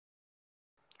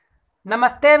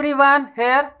Namaste everyone.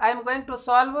 Here I am going to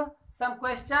solve some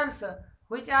questions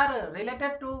which are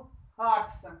related to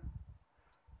hearts.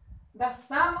 The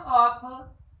sum of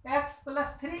x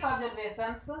plus 3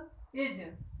 observations is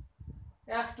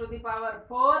x to the power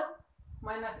 4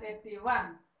 minus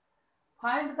 81.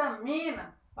 Find the mean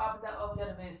of the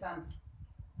observations.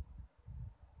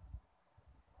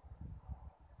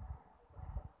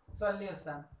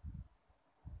 Solution.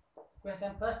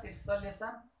 Question first, its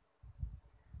solution.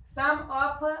 Sum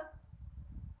of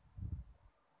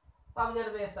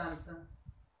observations.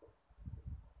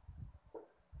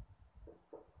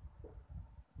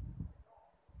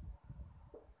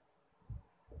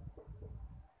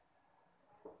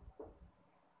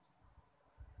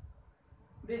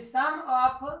 The sum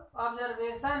of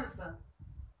observations,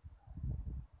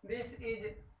 this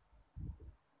is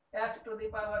x to the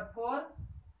power 4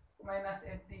 minus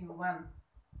 81.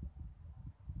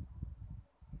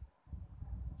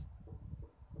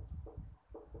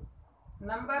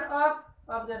 Number of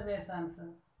observations.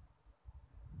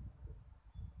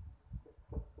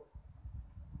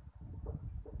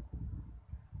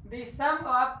 The sum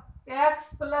of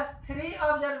x plus 3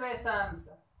 observations.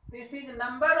 This is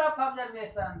number of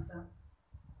observations.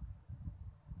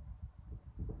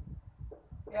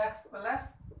 X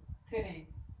plus 3.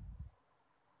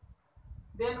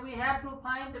 Then we have to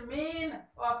find mean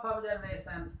of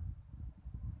observations.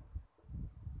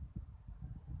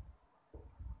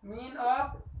 Mean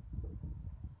of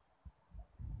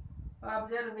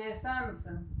observations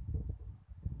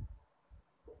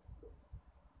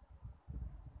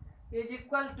is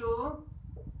equal to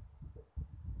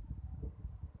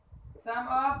sum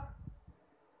of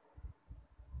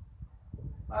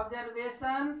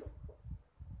observations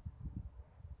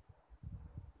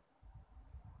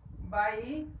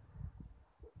by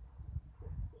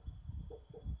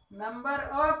number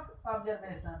of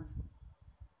observations.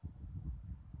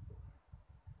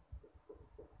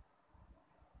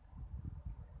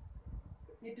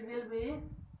 It will be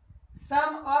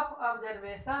sum of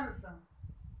observations,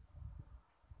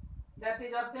 that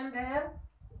is obtained here,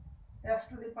 x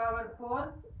to the power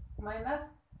 4 minus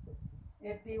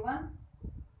 81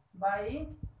 by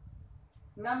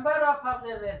number of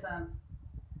observations,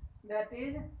 that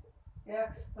is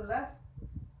x plus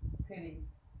 3.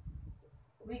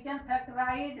 We can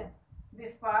factorize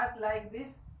this part like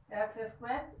this: x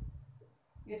square,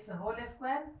 its whole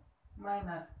square,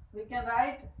 minus, we can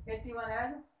write 81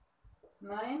 as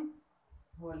 9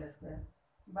 whole square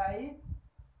by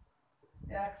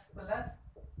x plus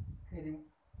 3.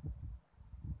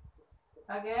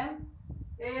 Again,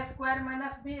 a square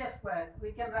minus b square,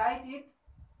 we can write it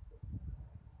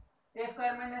a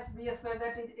square minus b square,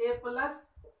 that is a plus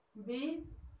b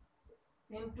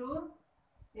into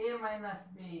a minus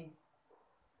b.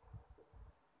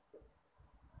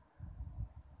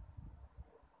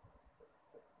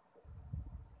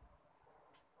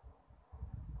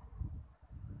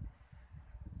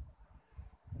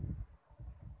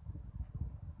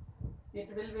 It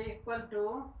will be equal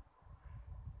to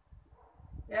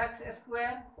x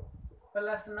square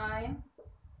plus 9.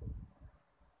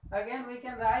 Again we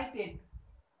can write it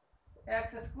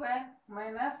x square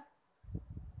minus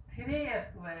 3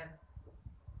 square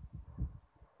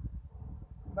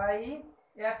by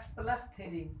x plus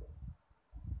 3.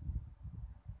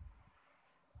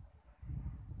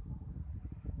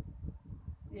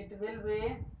 It will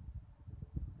be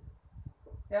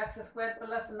x square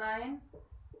plus 9.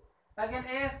 Again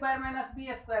a square minus b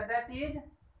square, that is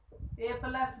a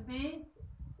plus b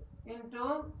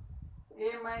into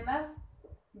a minus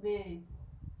b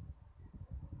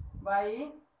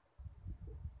by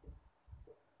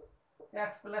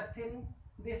x plus 3.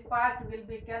 This part will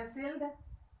be cancelled,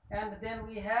 and then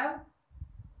we have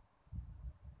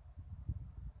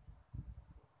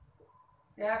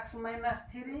x minus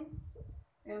 3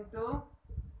 into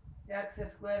x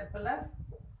square plus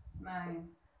 9.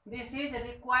 This is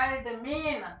required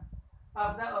mean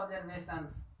of the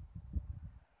observations.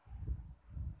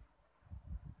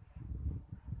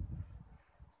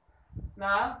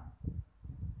 Now,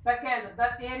 second,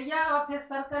 the area of a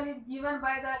circle is given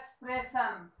by the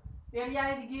expression.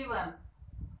 Area is given.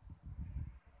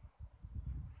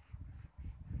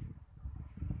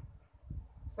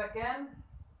 Second,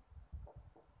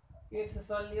 its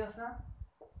solution.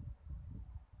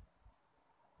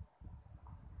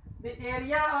 The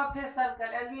area of a circle,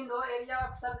 as we know, area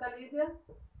of circle is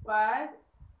pi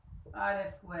r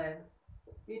square.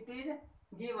 It is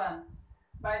given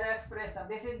by the expression.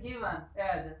 This is given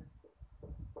as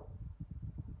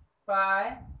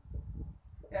pi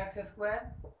x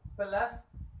square plus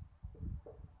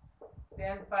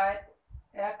 10 pi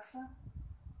x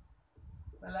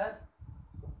plus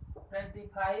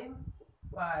 25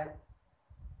 pi.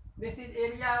 This is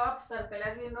area of circle.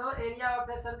 As we know, area of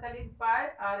a circle is pi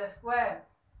r square.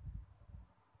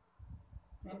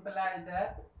 Implies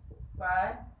that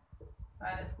pi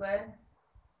r square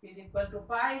is equal to,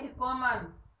 pi is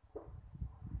common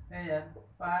here,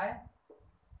 pi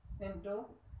into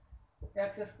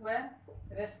x square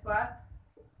rest part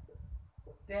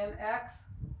 10x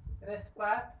rest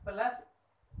part plus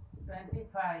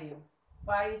 25.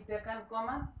 Pi is taken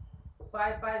common,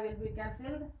 pi will be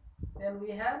cancelled, then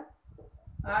we have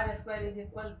r square is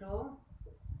equal to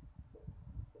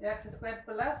x square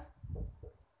plus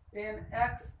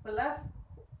 10x plus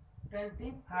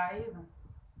 25.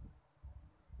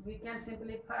 We can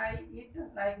simplify it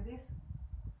like this,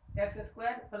 x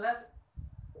square plus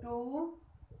 2ab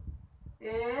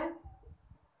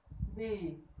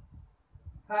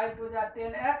 5 to the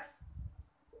 10x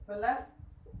plus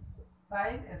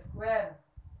 5 square.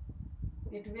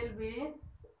 It will be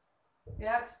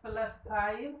x plus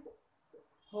 5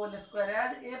 whole square,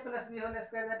 as a plus b whole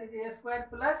square, that is a square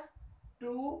plus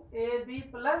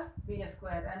 2ab plus b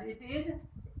square, and it is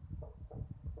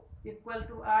equal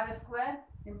to r square,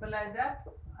 implies that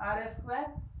r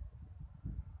square,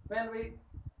 when we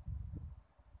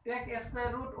take a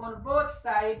square root on both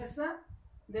sides,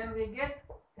 then we get,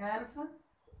 hence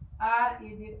r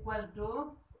is equal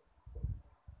to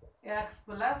x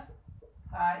plus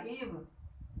 5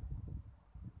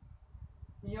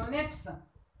 units.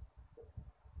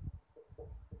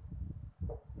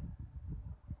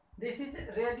 This is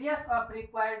radius of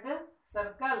required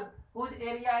circle whose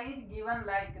area is given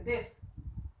like this.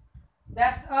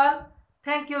 That's all.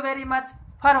 Thank you very much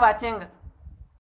for watching.